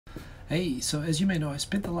Hey, so as you may know, I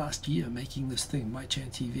spent the last year making this thing,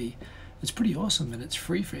 MyChan TV. It's pretty awesome and it's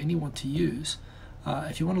free for anyone to use.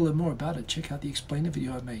 If you want to learn more about it, check out the explainer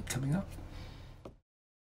video I made coming up.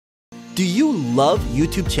 Do you love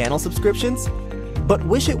YouTube channel subscriptions, but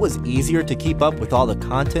wish it was easier to keep up with all the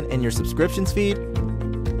content in your subscriptions feed?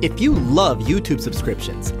 If you love YouTube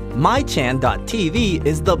subscriptions, mychan.tv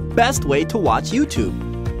is the best way to watch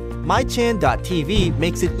YouTube. mychan.tv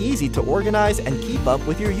makes it easy to organize and keep up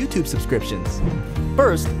with your YouTube subscriptions.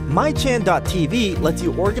 First, mychan.tv lets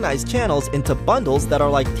you organize channels into bundles that are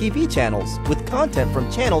like TV channels with content from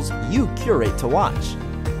channels you curate to watch.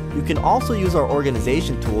 You can also use our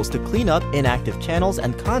organization tools to clean up inactive channels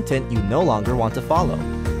and content you no longer want to follow.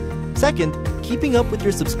 Second, keeping up with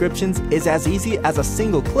your subscriptions is as easy as a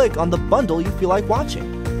single click on the bundle you feel like watching.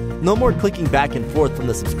 No more clicking back and forth from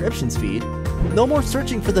the subscriptions feed. No more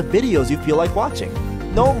searching for the videos you feel like watching.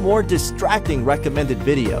 No more distracting recommended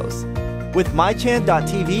videos. With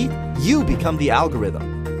mychan.tv, you become the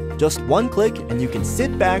algorithm. Just one click and you can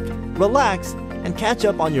sit back, relax, and catch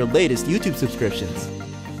up on your latest YouTube subscriptions.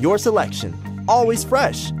 Your selection, always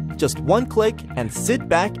fresh. Just one click and sit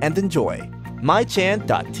back and enjoy.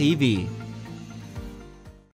 mychan.tv.